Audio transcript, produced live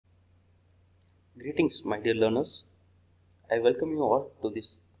Greetings, my dear learners. I welcome you all to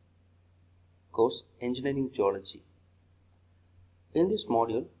this course, Engineering Geology. In this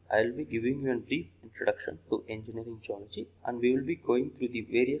module, I will be giving you a brief introduction to Engineering Geology, and we will be going through the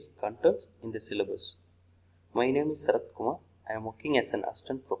various contents in the syllabus. My name is Sarath Kumar. I am working as an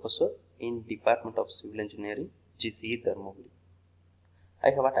assistant professor in Department of Civil Engineering, GCE Dharmaburi.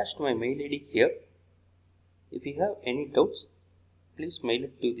 I have attached my mail ID here. If you have any doubts, please mail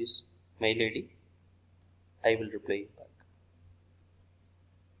it to this mail ID. I will reply you back.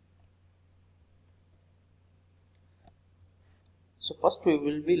 So first we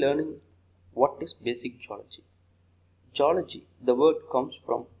will be learning what is basic geology. Geology, the word comes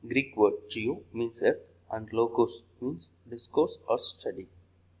from Greek word geo means earth and logos means discourse or study.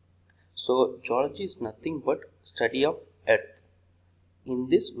 So geology is nothing but study of earth. In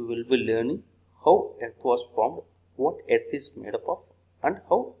this we will be learning how earth was formed, what earth is made up of, and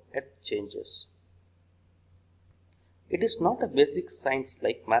how earth changes. It is not a basic science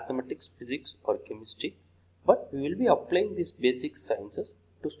like mathematics, physics or chemistry, but we will be applying these basic sciences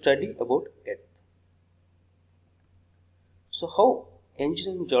to study about earth. So how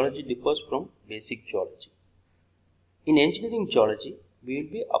engineering geology differs from basic geology? In engineering geology, we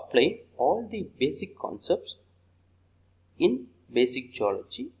will be applying all the basic concepts in basic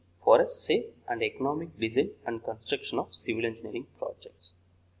geology for a safe and economic design and construction of civil engineering projects.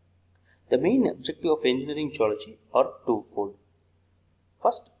 The main objective of engineering geology are twofold.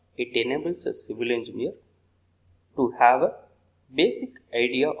 First, it enables a civil engineer to have a basic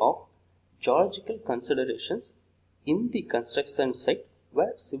idea of geological considerations in the construction site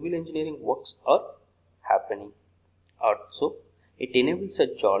where civil engineering works are happening. Also, it enables a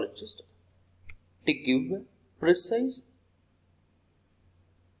geologist to give a precise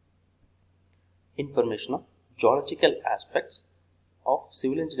information of geological aspects of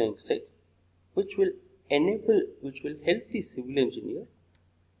civil engineering sites, which will help the civil engineer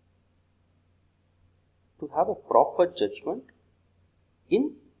to have a proper judgment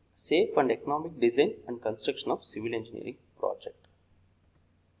in safe and economic design and construction of civil engineering project.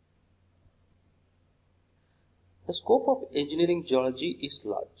 The scope of engineering geology is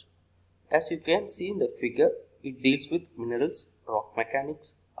large. As you can see in the figure, it deals with minerals, rock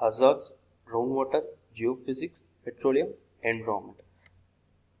mechanics, hazards, groundwater, geophysics, petroleum, environment.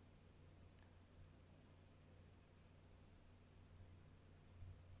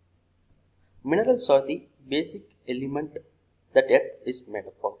 Minerals are the basic element that earth is made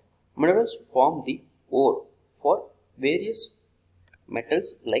up of. Minerals form the ore for various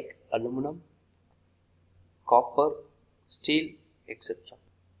metals like aluminum, copper, steel, etc.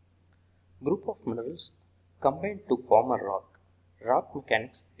 Group of minerals combine to form a rock. Rock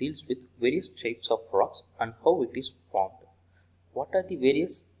mechanics deals with various types of rocks and how it is formed. What are the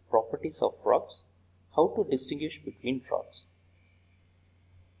various properties of rocks? How to distinguish between rocks?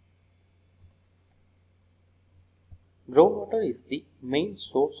 Groundwater is the main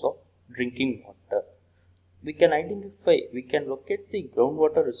source of drinking water. We can locate the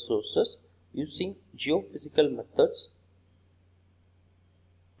groundwater resources using geophysical methods.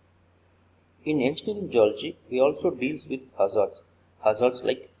 In engineering geology, we also deals with hazards. Hazards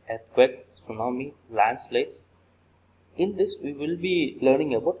like earthquake, tsunami, landslides. In this, we will be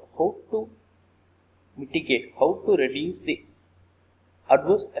learning about how to mitigate, how to reduce the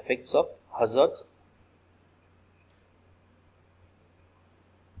adverse effects of hazards.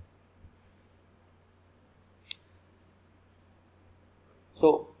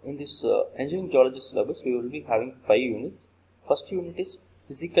 So, in this engineering geology syllabus, we will be having 5 units. First unit is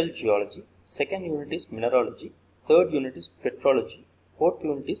physical geology, second unit is mineralogy, third unit is petrology, fourth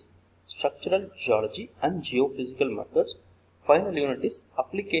unit is structural geology and geophysical methods, final unit is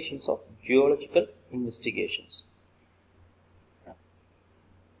applications of geological investigations.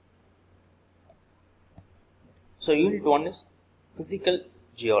 So, unit 1 is physical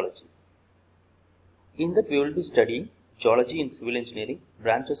geology. In that, we will be studying geology in civil engineering,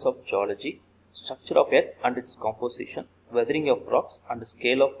 branches of geology, structure of earth and its composition, weathering of rocks and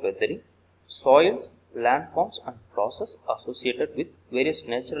scale of weathering, soils, landforms and process associated with various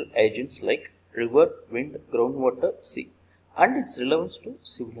natural agents like river, wind, groundwater, sea, and its relevance to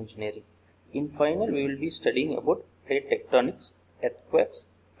civil engineering. In final, we will be studying about plate tectonics, earthquakes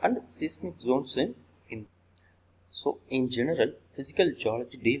and seismic zones in India. So, in general, physical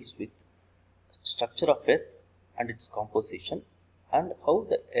geology deals with structure of earth and its composition and how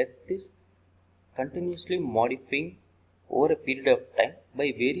the earth is continuously modifying over a period of time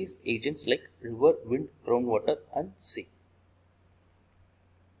by various agents like river, wind, groundwater and sea.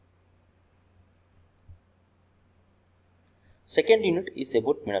 Second unit is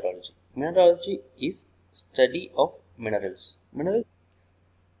about mineralogy. Mineralogy is study of minerals.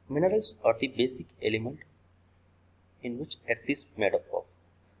 Minerals are the basic element in which Earth is made up of.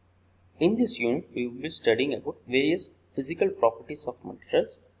 In this unit, we will be studying about various physical properties of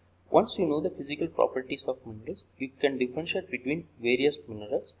minerals. Once you know the physical properties of minerals, you can differentiate between various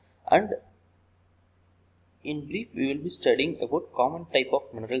minerals, and in brief, we will be studying about common type of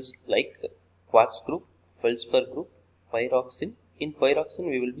minerals like quartz group, feldspar group, pyroxene. In pyroxene,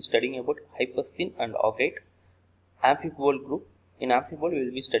 we will be studying about hypersthene and augite. Amphibole group. In amphibole, we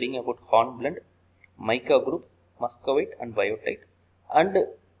will be studying about hornblende, mica group, muscovite and biotite. And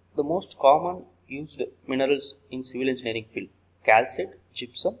the most common used minerals in civil engineering field: calcite,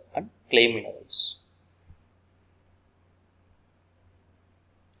 gypsum and clay minerals.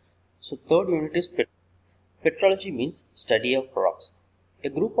 So third unit is petrology, means study of rocks. A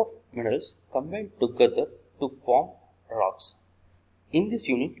group of minerals combined together to form rocks. In this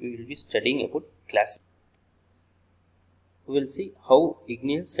unit, we will be studying about classification. We will see how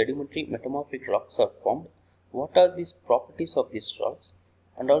igneous, sedimentary, metamorphic rocks are formed, what are these properties of these rocks,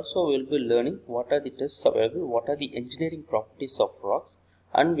 and also we will be learning what are the tests available, what are the engineering properties of rocks,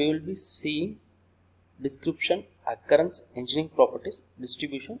 and we will be seeing description, occurrence, engineering properties,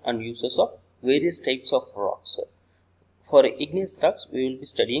 distribution and uses of various types of rocks. For igneous rocks, we will be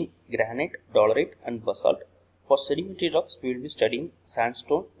studying granite, dolerite and basalt. For sedimentary rocks, we will be studying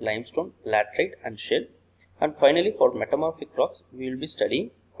sandstone, limestone, laterite and shale. And finally, for metamorphic rocks, we will be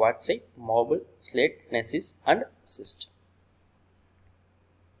studying quartzite, marble, slate, gneiss and schist.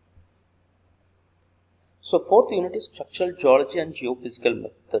 So fourth unit is structural geology and geophysical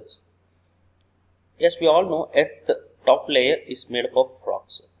methods. As we all know, Earth's top layer is made up of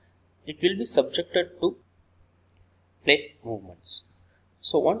rocks. It will be subjected to plate movements.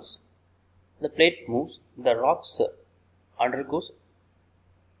 So once the plate moves, the rocks undergoes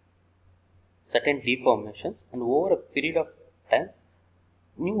certain deformations, and over a period of time,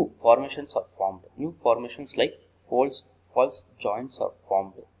 new formations are formed. New formations like faults joints are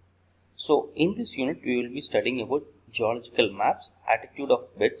formed. So in this unit, we will be studying about geological maps, attitude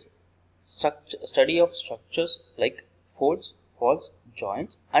of beds, study of structures like faults,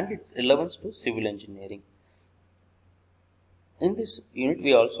 joints and its relevance to civil engineering. In this unit,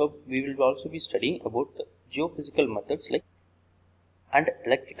 we will also be studying about geophysical methods like and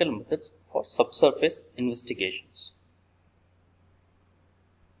electrical methods for subsurface investigations.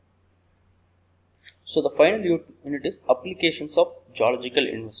 So the final unit is applications of geological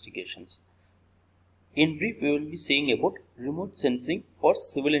investigations. In brief, we will be seeing about remote sensing for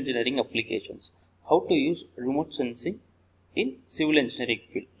civil engineering applications. How to use remote sensing in civil engineering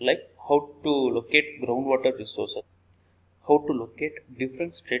field, like how to locate groundwater resources, how to locate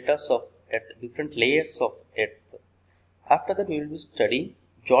different stratas of earth, different layers of earth. After that, we will be studying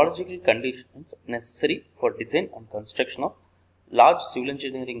geological conditions necessary for design and construction of large civil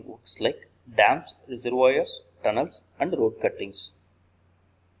engineering works like dams, reservoirs, tunnels and road cuttings.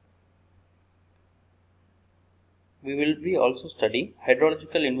 We will be also studying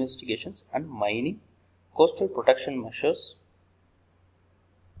hydrological investigations and mining, coastal protection measures,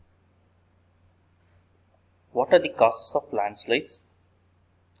 what are the causes of landslides,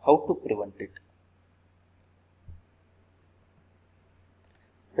 how to prevent it.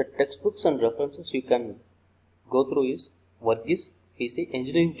 The textbooks and references you can go through is Varghese, PC,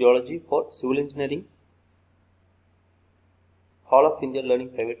 Engineering Geology for Civil Engineering, Hall of India Learning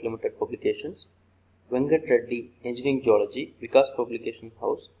Private Limited Publications, Venkat Reddy, Engineering Geology, Vikas Publication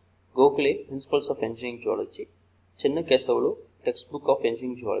House, Gokhale, Principles of Engineering Geology, Chenna Kesavulu, Textbook of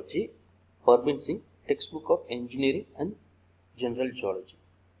Engineering Geology, Parbin Singh, Textbook of Engineering and General Geology.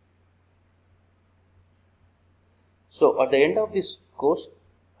 So at the end of this course,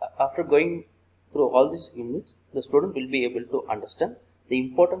 after going through all these units, the student will be able to understand the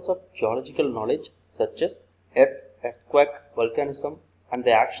importance of geological knowledge such as earth, earthquake, volcanism and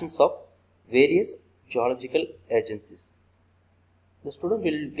the actions of various geological agencies. The student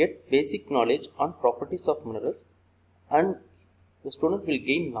will get basic knowledge on properties of minerals, and the student will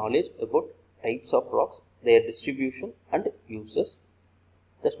gain knowledge about types of rocks, their distribution and uses.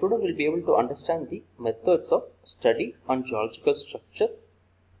 The student will be able to understand the methods of study on geological structure,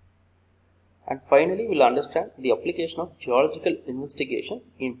 and finally will understand the application of geological investigation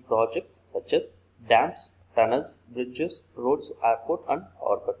in projects such as dams, tunnels, bridges, roads, airport and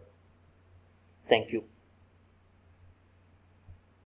harbor. Thank you.